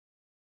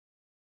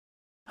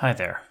Hi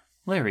there,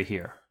 Larry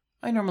here.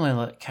 I normally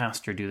let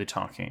Castor do the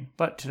talking,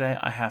 but today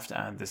I have to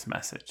add this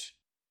message.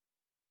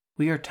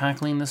 We are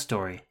tackling the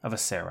story of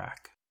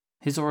Acererak.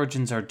 His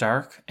origins are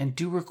dark and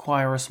do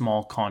require a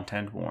small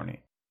content warning.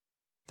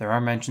 There are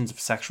mentions of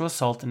sexual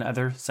assault and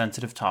other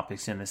sensitive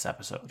topics in this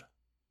episode.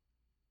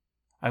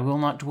 I will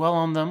not dwell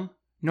on them,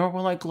 nor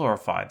will I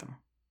glorify them,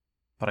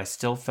 but I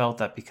still felt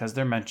that because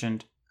they're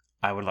mentioned,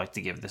 I would like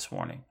to give this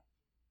warning.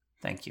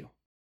 Thank you.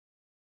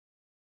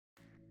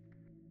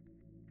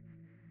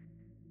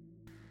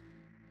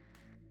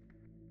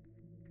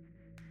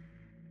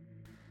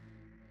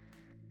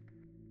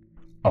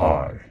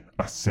 I,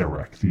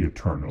 Acererak the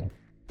Eternal,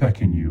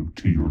 beckon you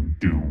to your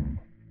doom.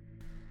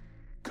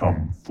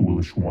 Come,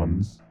 foolish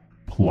ones,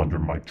 plunder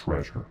my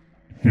treasure,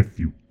 if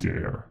you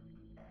dare.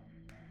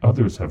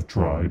 Others have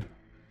tried,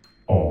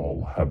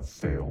 all have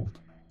failed.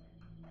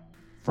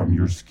 From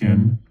your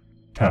skin,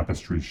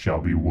 tapestries shall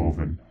be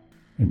woven,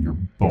 and your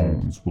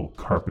bones will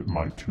carpet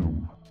my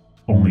tomb.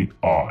 Only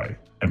I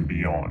am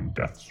beyond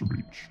death's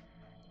reach.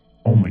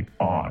 Only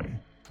I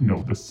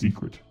know the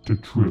secret to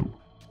true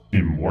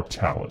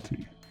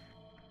immortality.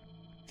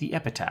 The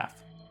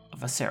Epitaph of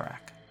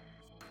Acererak.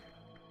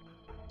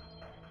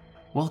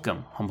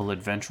 Welcome, humble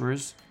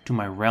adventurers, to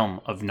my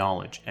realm of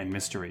knowledge and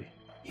mystery.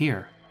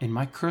 Here, in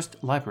my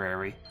cursed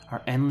library,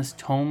 are endless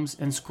tomes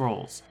and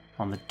scrolls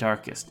on the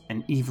darkest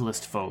and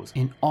evilest foes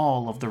in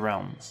all of the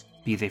realms,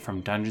 be they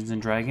from Dungeons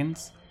 &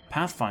 Dragons,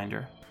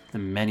 Pathfinder, the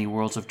many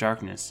worlds of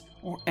darkness,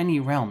 or any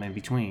realm in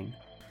between.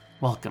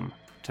 Welcome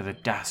to the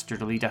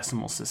dastardly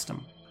decimal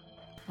system.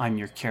 I'm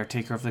your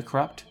caretaker of the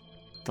corrupt,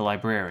 the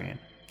librarian,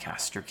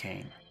 Castor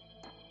Kane.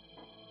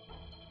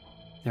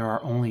 There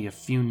are only a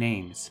few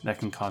names that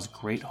can cause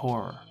great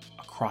horror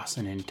across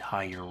an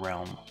entire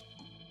realm.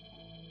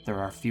 There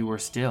are fewer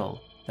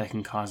still that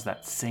can cause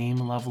that same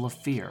level of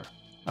fear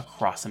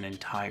across an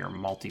entire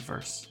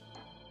multiverse.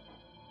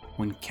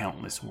 When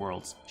countless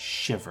worlds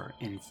shiver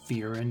in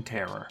fear and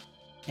terror,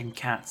 and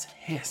cats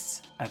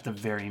hiss at the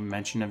very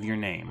mention of your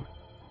name,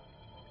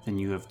 then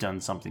you have done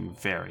something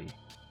very,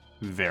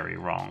 very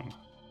wrong.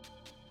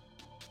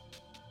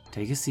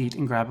 Take a seat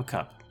and grab a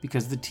cup,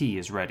 because the tea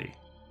is ready.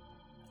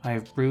 I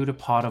have brewed a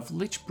pot of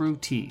Lich Brew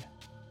tea.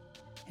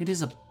 It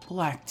is a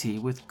black tea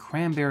with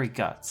cranberry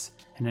guts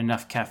and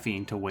enough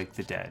caffeine to wake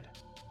the dead.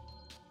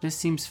 This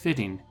seems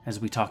fitting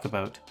as we talk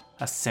about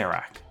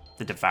Acererak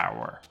the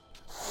Devourer.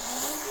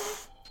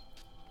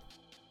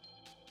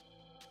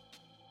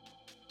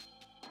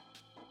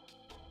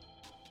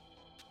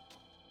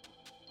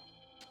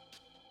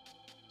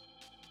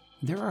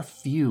 There are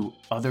few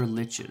other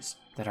liches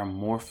that are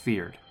more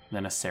feared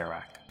than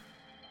Acererak.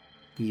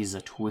 He is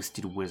a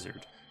twisted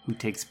wizard who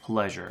takes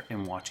pleasure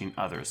in watching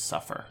others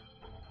suffer.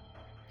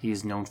 He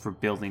is known for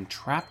building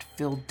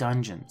trap-filled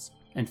dungeons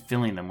and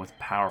filling them with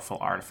powerful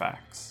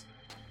artifacts.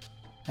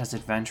 As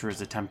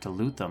adventurers attempt to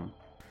loot them,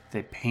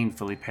 they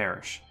painfully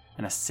perish,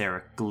 and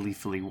Acererak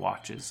gleefully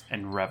watches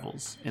and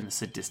revels in the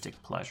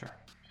sadistic pleasure.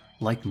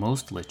 Like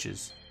most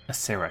liches,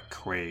 Acererak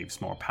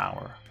craves more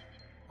power.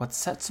 What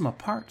sets him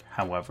apart,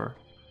 however,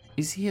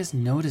 is he has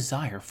no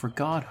desire for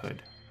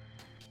godhood.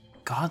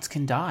 Gods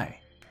can die.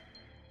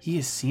 He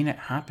has seen it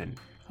happen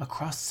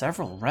across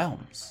several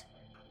realms.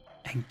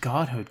 And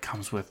godhood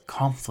comes with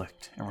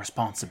conflict and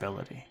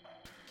responsibility.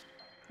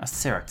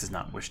 Acererak does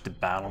not wish to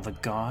battle the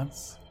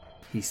gods.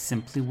 He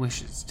simply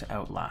wishes to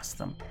outlast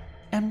them.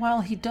 And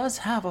while he does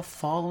have a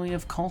following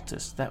of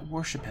cultists that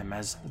worship him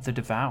as the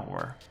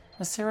Devourer,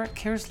 Acererak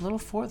cares little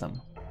for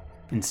them.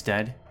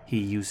 Instead, he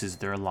uses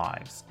their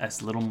lives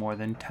as little more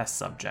than test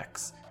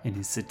subjects in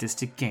his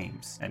sadistic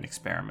games and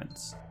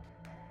experiments.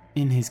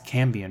 In his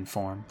Cambion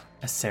form,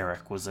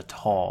 Acererak was a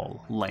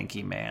tall,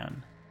 lanky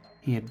man.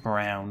 He had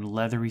brown,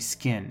 leathery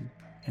skin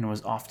and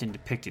was often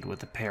depicted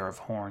with a pair of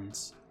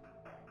horns.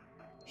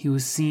 He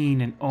was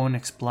seen in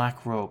onyx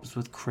black robes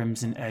with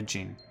crimson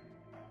edging.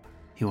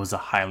 He was a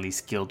highly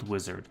skilled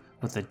wizard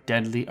with a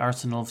deadly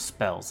arsenal of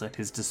spells at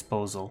his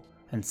disposal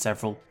and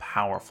several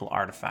powerful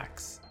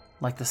artifacts,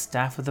 like the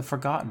Staff of the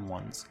Forgotten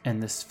Ones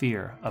and the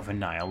Sphere of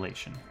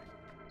Annihilation.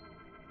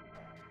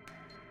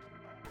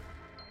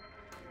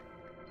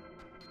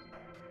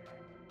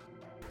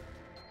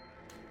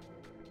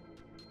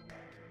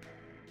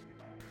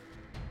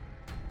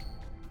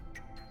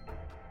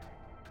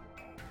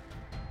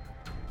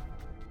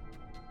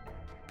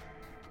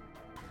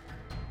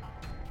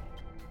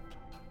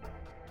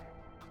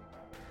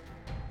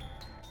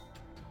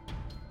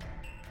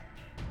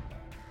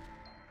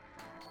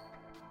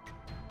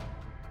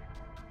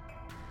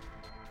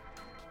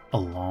 A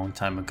long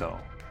time ago,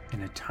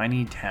 in a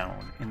tiny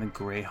town in the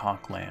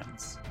Greyhawk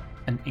Lands,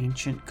 an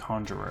ancient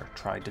conjurer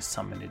tried to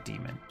summon a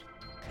demon.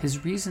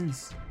 His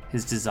reasons,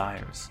 his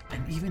desires,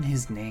 and even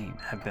his name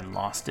have been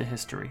lost to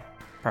history.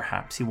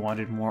 Perhaps he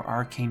wanted more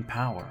arcane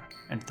power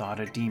and thought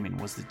a demon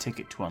was the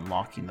ticket to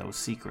unlocking those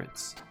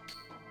secrets.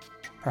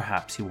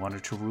 Perhaps he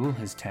wanted to rule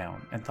his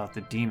town and thought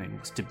the demon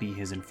was to be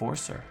his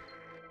enforcer.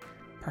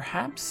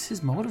 Perhaps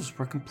his motives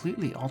were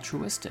completely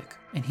altruistic,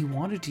 and he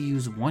wanted to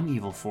use one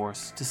evil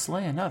force to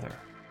slay another.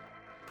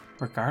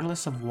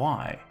 Regardless of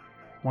why,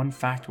 one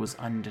fact was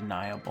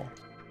undeniable.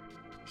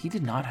 He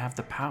did not have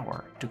the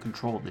power to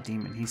control the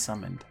demon he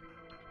summoned.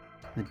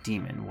 The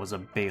demon was a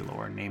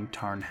Balor named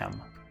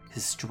Tarnhem.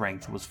 His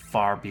strength was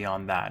far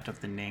beyond that of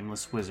the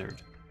nameless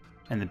wizard,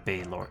 and the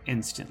Balor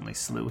instantly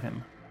slew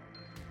him.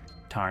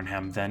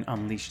 Tarnhem then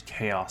unleashed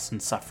chaos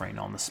and suffering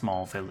on the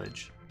small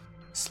village,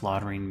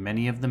 slaughtering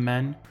many of the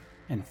men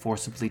and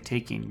forcibly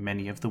taking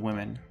many of the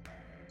women.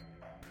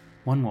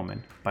 One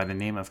woman, by the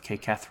name of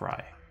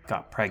Kekethrai,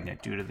 got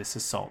pregnant due to this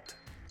assault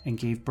and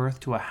gave birth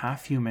to a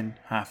half-human,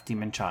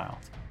 half-demon child,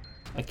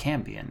 a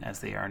Cambion as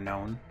they are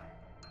known,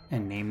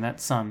 and named that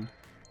son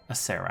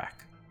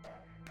Acererak.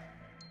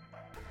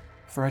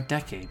 For a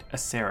decade,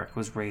 Acererak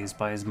was raised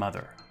by his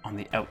mother on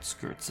the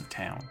outskirts of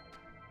town.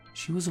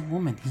 She was a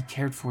woman he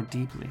cared for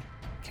deeply.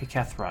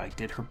 Kekethrai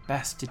did her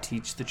best to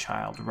teach the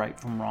child right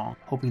from wrong,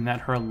 hoping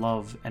that her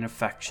love and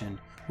affection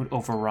would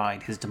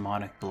override his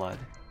demonic blood.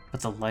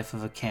 But the life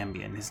of a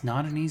Cambion is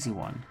not an easy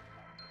one.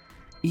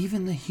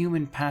 Even the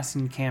human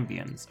passing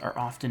Cambions are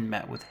often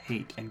met with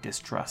hate and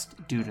distrust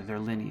due to their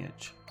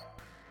lineage.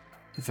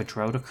 If a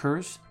drought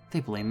occurs,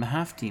 they blame the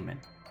half-demon.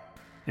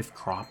 If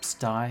crops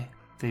die,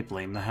 they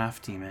blame the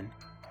half-demon.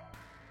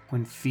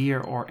 When fear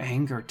or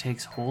anger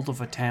takes hold of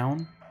a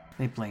town,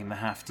 they blame the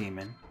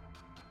half-demon.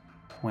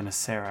 When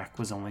Acererak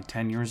was only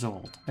 10 years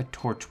old, a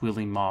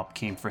torch-wielding mob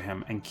came for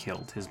him and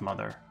killed his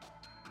mother.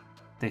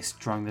 They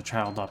strung the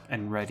child up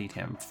and readied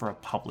him for a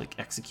public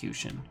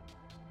execution.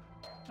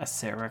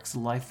 Acerek's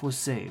life was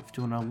saved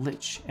when a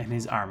lich and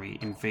his army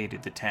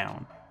invaded the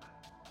town.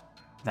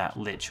 That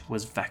lich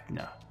was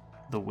Vecna,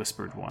 the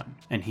Whispered One,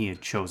 and he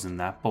had chosen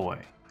that boy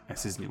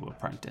as his new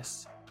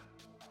apprentice.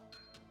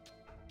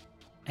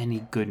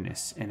 Any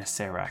goodness in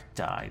Acererak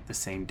died the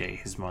same day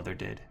his mother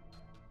did.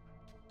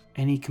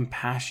 Any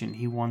compassion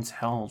he once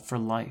held for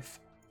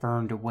life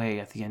burned away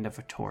at the end of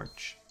a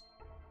torch.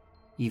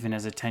 Even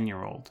as a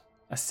 10-year-old,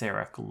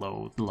 Acererak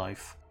loathed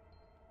life.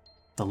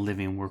 The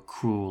living were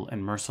cruel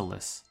and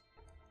merciless.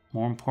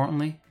 More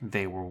importantly,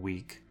 they were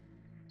weak.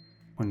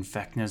 When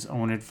Vecna's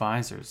own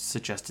advisors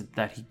suggested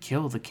that he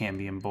kill the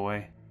Cambion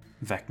boy,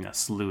 Vecna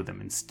slew them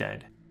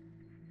instead.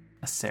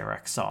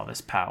 Acererak saw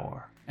this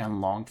power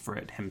and longed for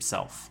it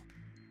himself.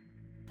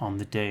 On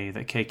the day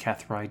that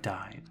Kekethrai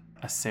died,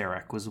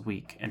 Acererak was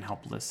weak and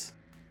helpless.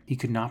 He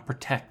could not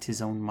protect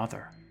his own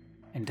mother,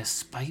 and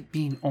despite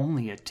being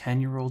only a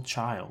 10-year-old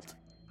child,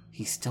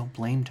 he still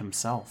blamed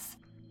himself.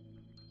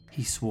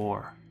 He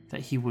swore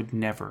that he would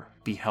never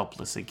be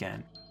helpless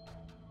again.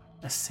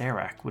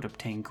 Acererak would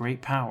obtain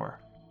great power,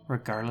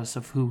 regardless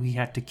of who he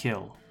had to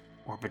kill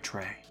or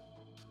betray.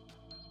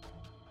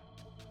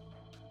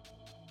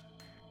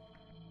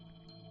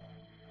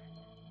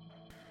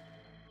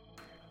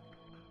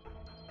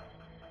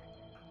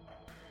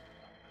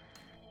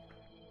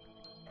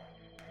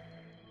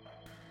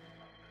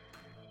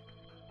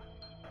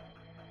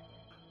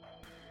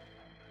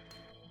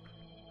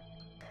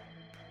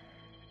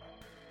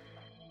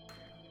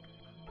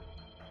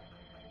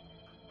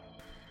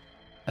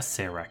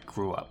 Acererak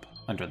grew up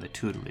under the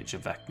tutelage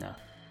of Vecna.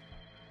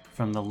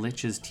 From the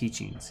Lich's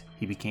teachings,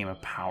 he became a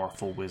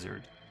powerful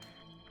wizard,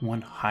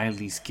 one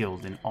highly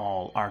skilled in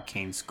all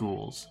arcane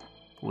schools,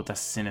 but with a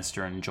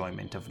sinister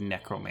enjoyment of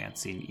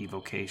necromancy and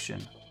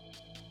evocation.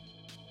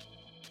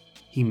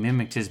 He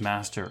mimicked his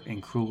master in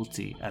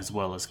cruelty as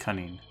well as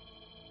cunning.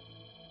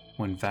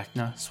 When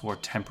Vecna swore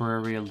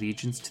temporary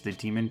allegiance to the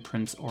demon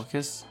prince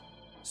Orcus,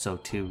 so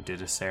too did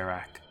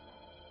Acererak.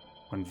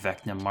 When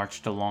Vecna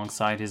marched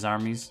alongside his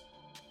armies,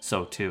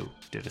 so too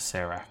did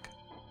Acererak.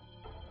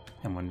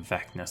 And when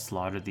Vecna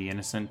slaughtered the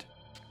innocent,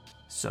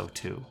 so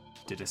too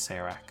did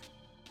Acererak.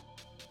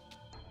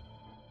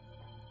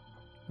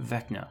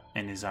 Vecna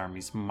and his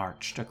armies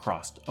marched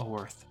across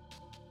Oerth,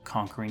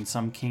 conquering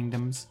some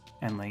kingdoms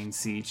and laying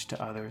siege to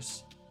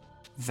others.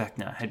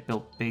 Vecna had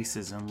built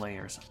bases and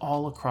lairs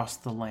all across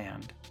the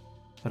land,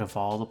 but of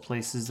all the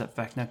places that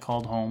Vecna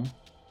called home,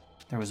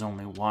 there was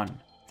only one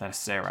that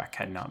Acererak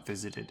had not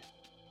visited: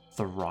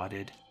 the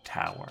Rotted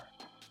Tower.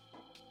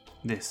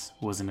 This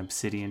was an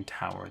obsidian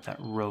tower that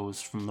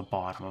rose from the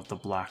bottom of the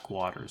black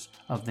waters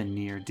of the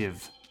Near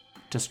Div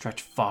to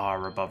stretch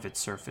far above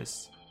its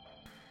surface.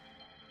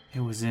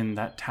 It was in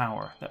that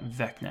tower that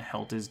Vecna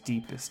held his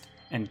deepest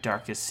and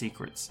darkest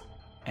secrets,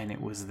 and it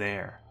was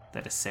there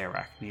that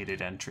Acererak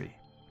needed entry.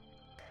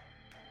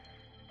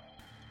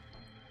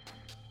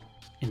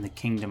 In the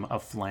kingdom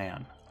of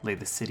Flan lay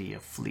the city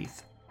of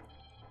Fleeth.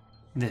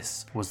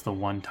 This was the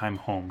one-time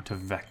home to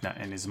Vecna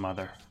and his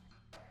mother.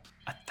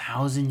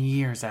 1,000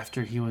 years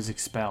after he was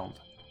expelled,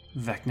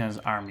 Vecna's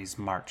armies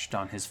marched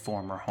on his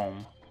former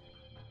home.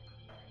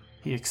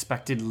 He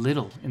expected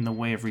little in the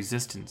way of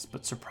resistance,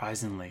 but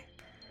surprisingly,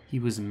 he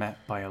was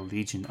met by a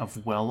legion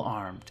of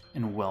well-armed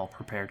and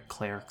well-prepared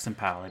clerics and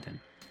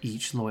paladin,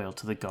 each loyal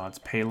to the gods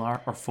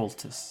Palar or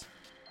Foltis.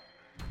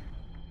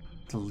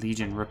 The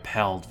legion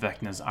repelled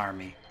Vecna's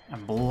army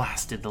and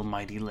blasted the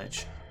mighty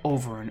Lich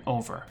over and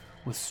over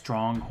with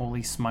strong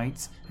holy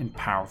smites and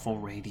powerful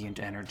radiant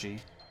energy.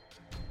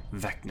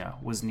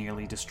 Vecna was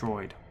nearly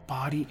destroyed,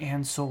 body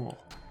and soul,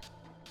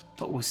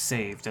 but was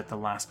saved at the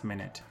last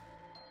minute.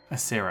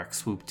 Acererak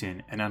swooped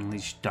in and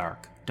unleashed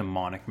dark,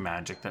 demonic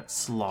magic that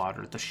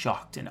slaughtered the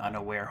shocked and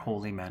unaware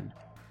holy men.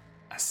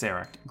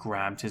 Acererak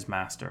grabbed his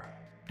master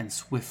and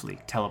swiftly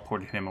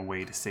teleported him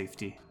away to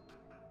safety.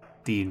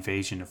 The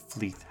invasion of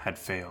Fleeth had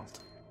failed,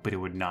 but it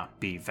would not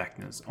be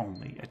Vecna's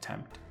only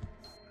attempt.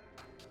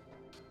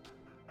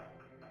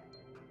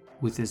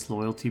 With his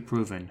loyalty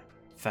proven,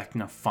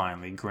 Vecna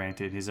finally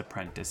granted his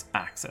apprentice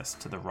access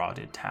to the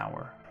rotted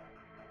tower.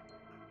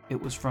 It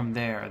was from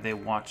there they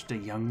watched a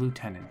young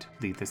lieutenant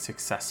lead the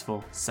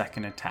successful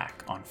second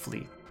attack on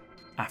Fleeth.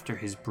 After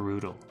his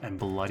brutal and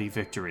bloody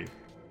victory,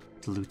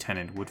 the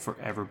lieutenant would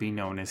forever be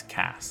known as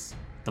Cass,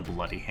 the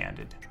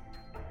Bloody-Handed.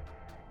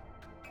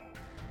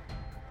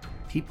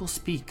 People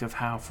speak of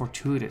how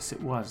fortuitous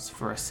it was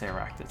for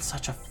Acererak that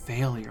such a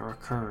failure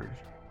occurred,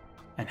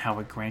 and how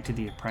it granted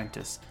the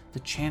apprentice the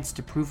chance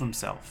to prove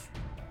himself,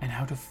 and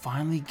how to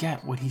finally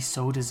get what he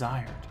so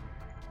desired.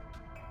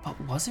 But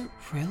was it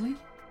really?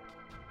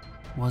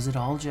 Was it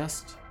all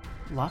just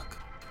luck?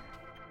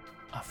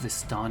 A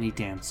Vistani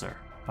dancer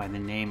by the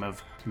name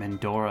of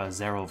Mendora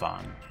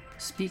Zerovan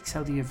speaks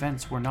how the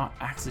events were not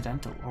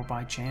accidental or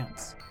by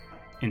chance.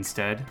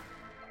 Instead,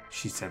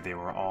 she said they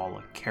were all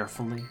a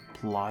carefully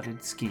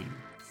plotted scheme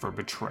for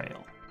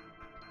betrayal.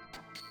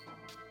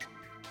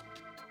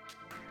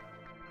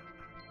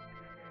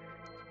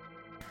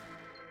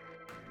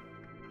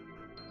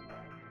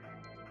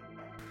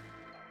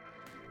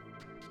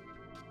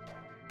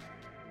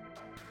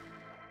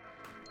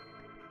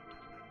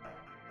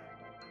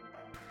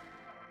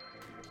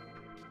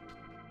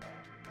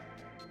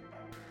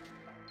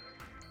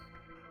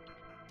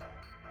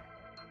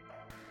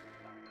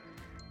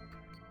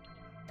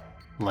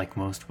 Like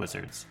most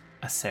wizards,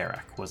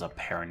 Acererak was a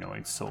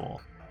paranoid soul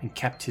and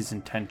kept his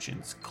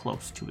intentions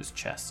close to his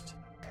chest.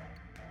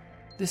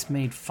 This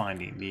made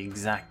finding the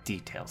exact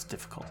details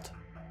difficult.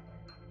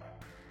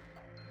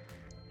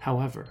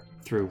 However,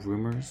 through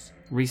rumors,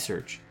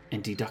 research,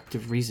 and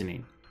deductive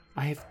reasoning,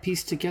 I have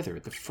pieced together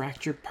the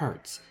fractured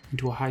parts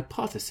into a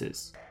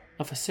hypothesis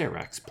of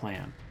Acerak's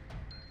plan.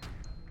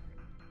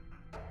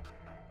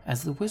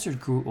 As the wizard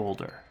grew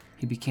older,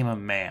 he became a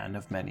man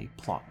of many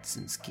plots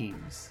and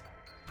schemes.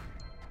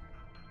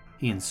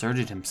 He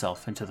inserted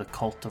himself into the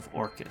cult of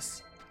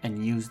Orcus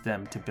and used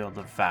them to build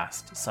a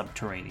vast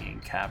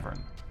subterranean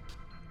cavern.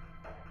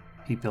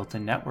 He built a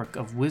network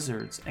of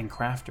wizards and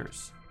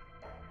crafters.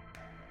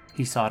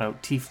 He sought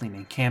out Tiefling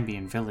and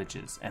Cambion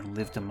villages and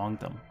lived among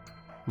them,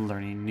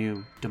 learning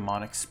new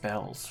demonic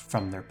spells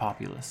from their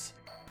populace.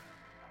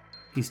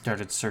 He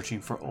started searching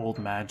for old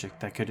magic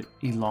that could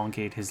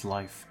elongate his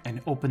life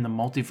and open the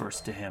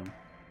multiverse to him.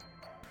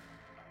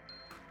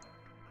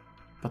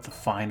 But the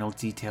final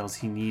details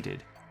he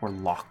needed were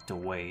locked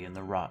away in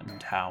the rotten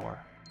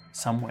tower,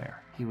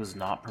 somewhere he was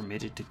not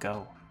permitted to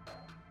go.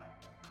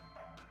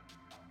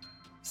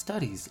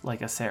 Studies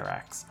like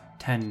Acererak's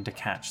tend to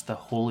catch the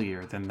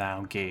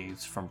holier-than-thou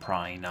gaze from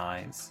prying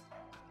eyes.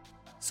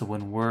 So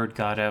when word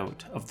got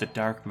out of the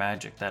dark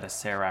magic that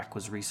Acererak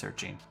was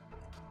researching,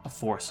 a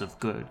force of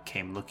good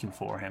came looking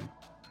for him.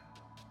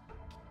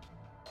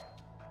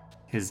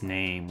 His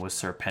name was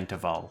Sir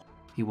Pentaval.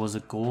 He was a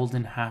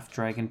golden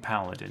half-dragon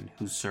paladin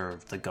who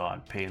served the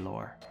god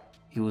Pelor.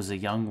 He was a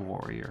young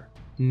warrior,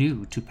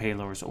 new to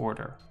Pelor's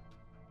order.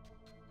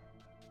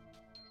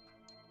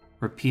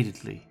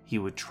 Repeatedly, he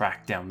would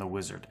track down the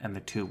wizard and the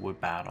two would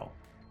battle,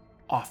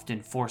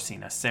 often forcing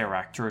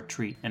Acererak to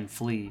retreat and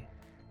flee.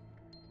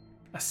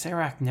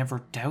 Acererak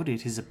never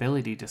doubted his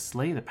ability to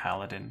slay the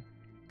paladin,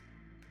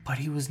 but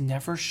he was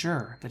never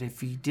sure that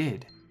if he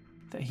did,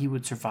 that he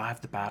would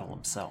survive the battle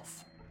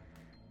himself.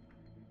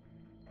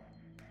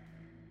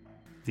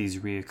 These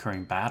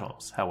reoccurring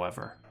battles,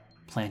 however,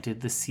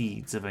 planted the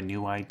seeds of a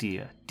new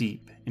idea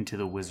deep into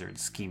the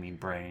wizard's scheming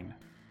brain.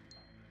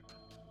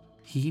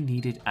 He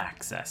needed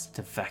access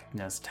to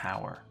Vecna's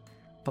tower,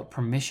 but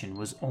permission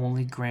was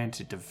only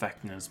granted to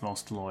Vecna's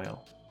most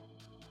loyal.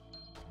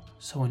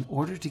 So in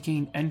order to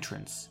gain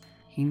entrance,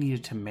 he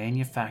needed to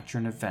manufacture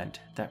an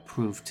event that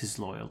proved his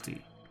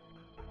loyalty.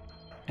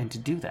 And to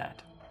do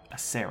that,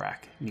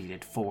 Acererak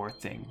needed 4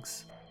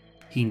 things.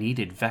 He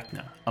needed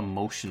Vecna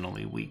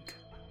emotionally weak.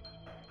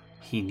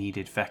 He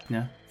needed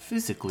Vecna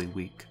physically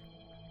weak.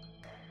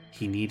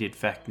 He needed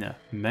Vecna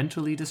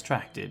mentally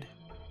distracted.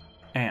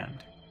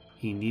 And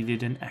he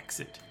needed an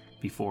exit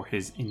before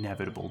his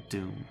inevitable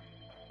doom.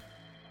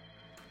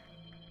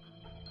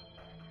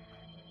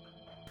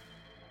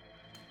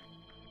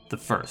 The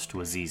first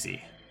was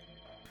easy.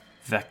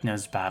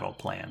 Vecna's battle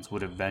plans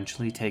would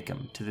eventually take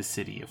him to the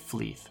city of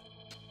Fleeth.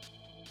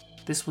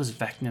 This was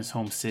Vecna's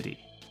home city,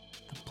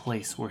 the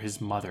place where his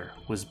mother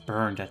was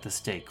burned at the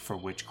stake for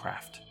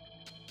witchcraft.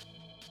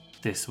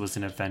 This was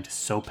an event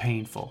so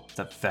painful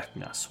that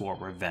Vecna swore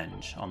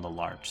revenge on the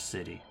large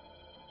city.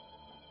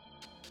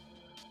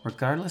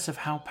 Regardless of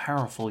how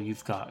powerful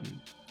you've gotten,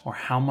 or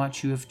how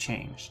much you have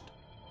changed,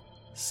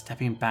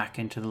 stepping back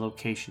into the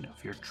location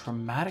of your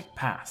traumatic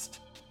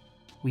past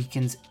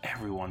weakens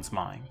everyone's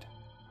mind.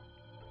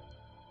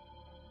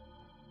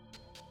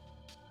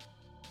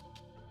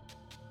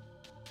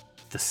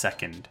 The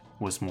second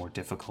was more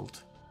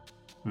difficult.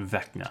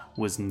 Vecna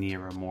was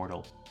near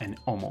immortal and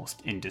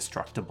almost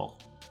indestructible.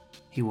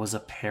 He was a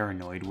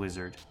paranoid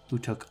wizard who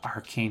took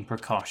arcane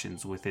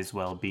precautions with his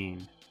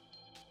well-being.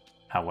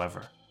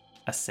 However,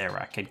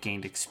 Acererak had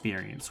gained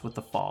experience with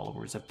the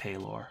followers of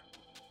Pelor.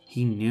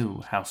 He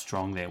knew how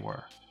strong they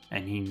were,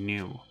 and he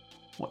knew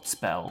what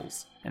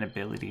spells and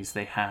abilities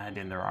they had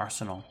in their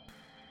arsenal.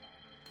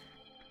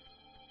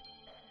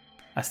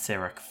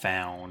 Acererak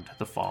found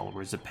the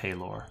followers of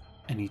Pelor,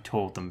 and he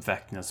told them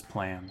Vecna's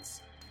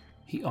plans.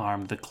 He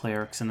armed the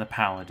clerics and the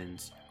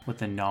paladins with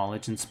the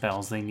knowledge and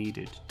spells they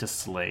needed to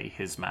slay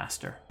his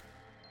master.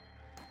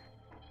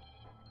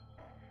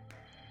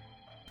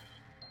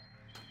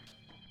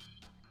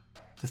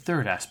 The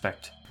third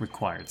aspect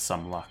required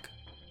some luck.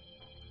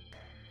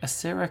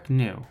 Acererak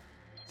knew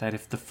that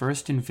if the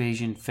first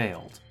invasion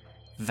failed,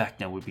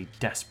 Vecna would be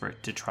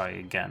desperate to try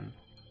again.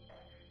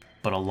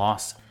 But a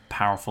loss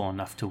powerful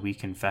enough to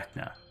weaken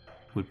Vecna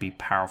would be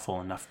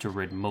powerful enough to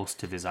rid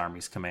most of his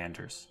army's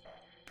commanders.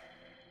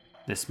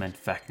 This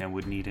meant Vecna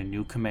would need a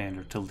new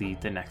commander to lead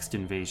the next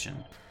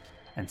invasion,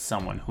 and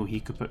someone who he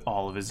could put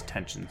all of his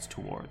attentions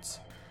towards.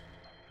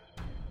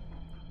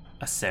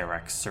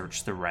 Acererak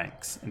searched the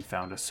ranks and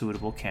found a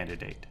suitable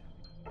candidate.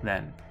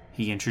 Then,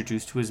 he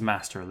introduced to his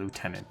master a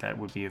lieutenant that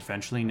would be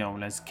eventually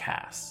known as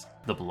Cass,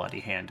 the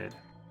Bloody-Handed.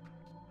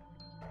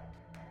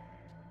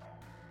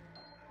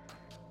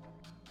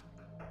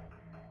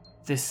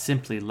 This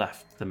simply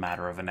left the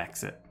matter of an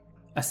exit.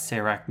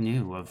 Acererak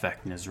knew of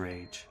Vecna's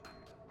rage.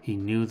 He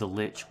knew the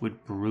Lich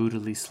would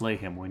brutally slay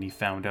him when he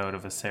found out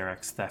of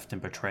Acerek's theft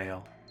and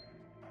betrayal.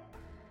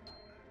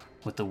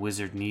 What the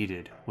wizard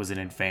needed was an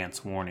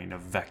advance warning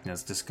of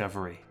Vecna's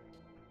discovery.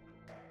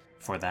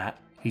 For that,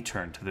 he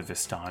turned to the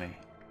Vistani.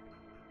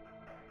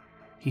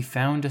 He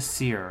found a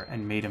seer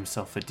and made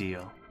himself a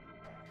deal.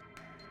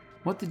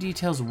 What the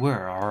details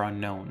were are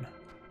unknown.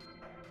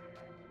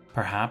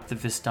 Perhaps the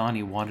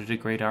Vistani wanted a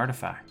great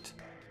artifact,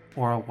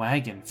 or a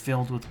wagon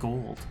filled with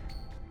gold,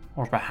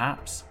 or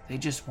perhaps they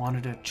just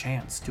wanted a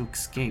chance to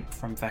escape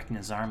from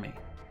Vecna's army.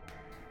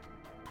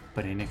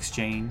 But in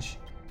exchange,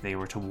 they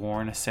were to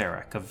warn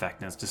Acererak of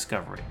Vecna's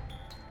discovery,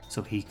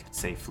 so he could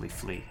safely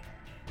flee.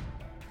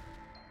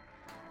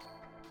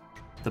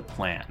 The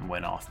plan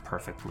went off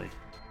perfectly.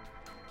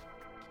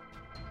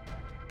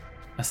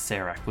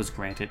 Acererak was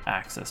granted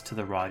access to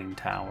the rotting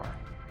tower.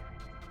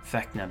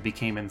 Vecna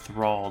became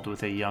enthralled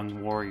with a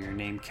young warrior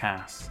named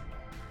Cass,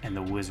 and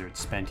the wizard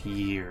spent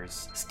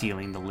years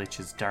stealing the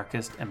Lich's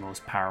darkest and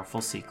most powerful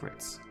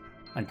secrets,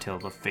 until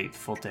the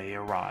fateful day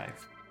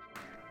arrived.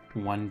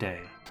 One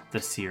day,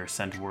 the seer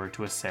sent word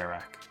to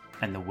Acererak,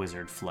 and the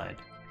wizard fled,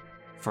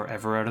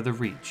 forever out of the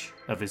reach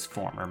of his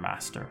former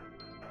master.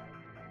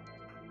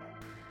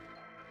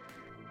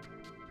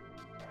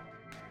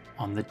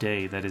 On the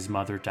day that his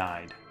mother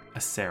died,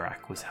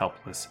 Acererak was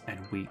helpless and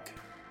weak.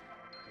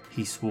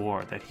 He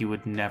swore that he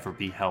would never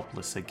be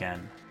helpless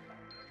again.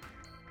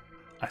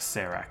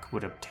 Acererak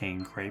would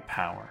obtain great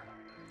power,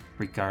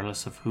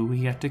 regardless of who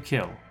he had to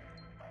kill,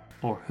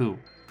 or who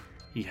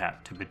he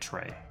had to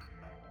betray.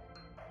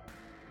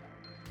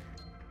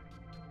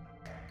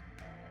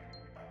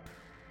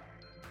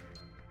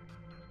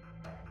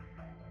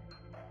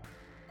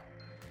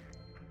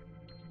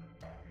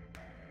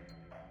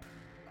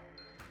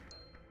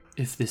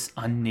 If this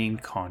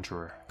unnamed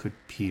conjurer could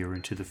peer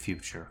into the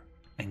future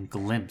and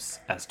glimpse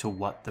as to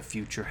what the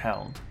future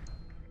held,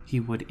 he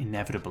would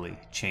inevitably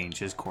change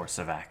his course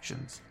of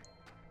actions.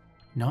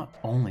 Not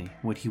only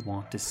would he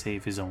want to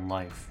save his own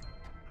life,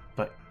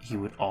 but he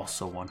would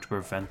also want to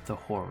prevent the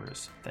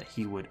horrors that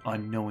he would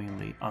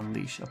unknowingly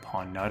unleash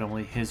upon not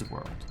only his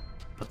world,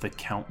 but the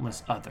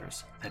countless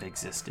others that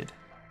existed.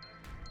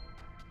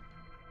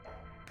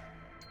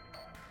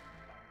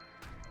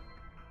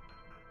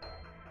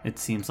 It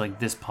seems like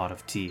this pot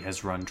of tea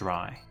has run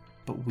dry,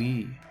 but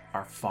we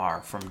are far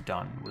from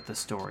done with the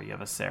story of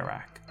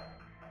Acererak.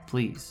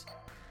 Please,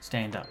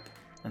 stand up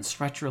and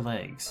stretch your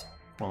legs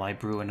while I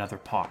brew another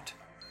pot,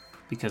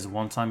 because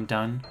once I'm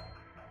done,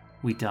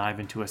 we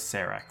dive into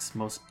Acerek's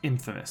most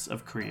infamous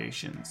of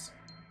creations.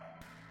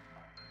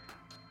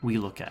 We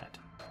look at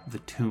the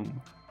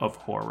Tomb of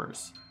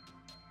Horrors.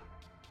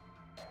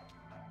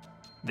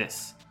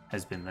 This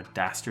has been the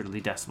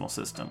Dastardly Decimal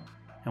System,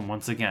 and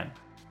once again,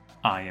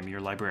 I am your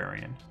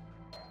librarian,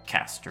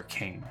 Castor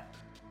Kane.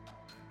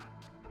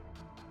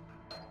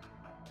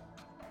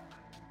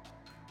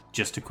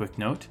 Just a quick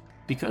note,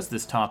 because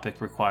this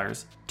topic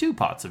requires 2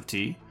 pots of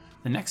tea,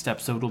 the next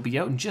episode will be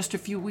out in just a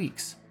few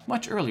weeks,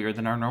 much earlier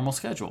than our normal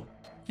schedule.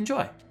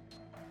 Enjoy!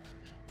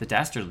 The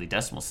Dastardly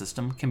Decimal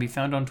System can be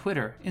found on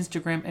Twitter,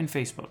 Instagram, and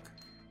Facebook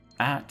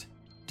at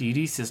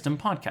DD System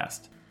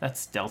Podcast.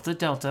 That's Delta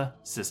Delta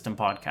System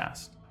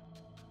Podcast.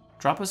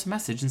 Drop us a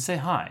message and say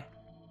hi.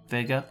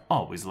 Vega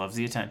always loves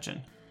the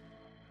attention.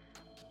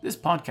 This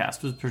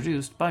podcast was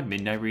produced by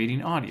Midnight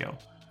Reading Audio,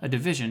 a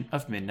division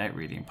of Midnight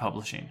Reading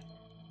Publishing.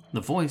 The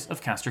voice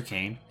of Castor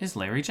Kane is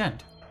Larry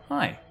Gent.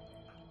 Hi.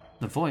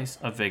 The voice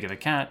of Vega the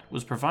Cat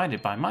was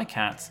provided by my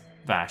cats,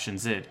 Vash and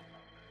Zid.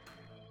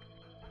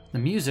 The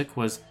music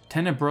was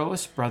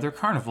Tenebroous Brother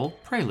Carnival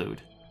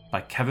Prelude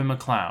by Kevin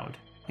MacLeod,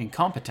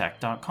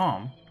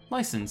 Incompetech.com,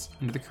 licensed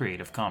under the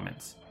Creative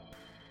Commons.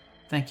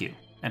 Thank you,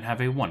 and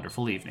have a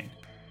wonderful evening.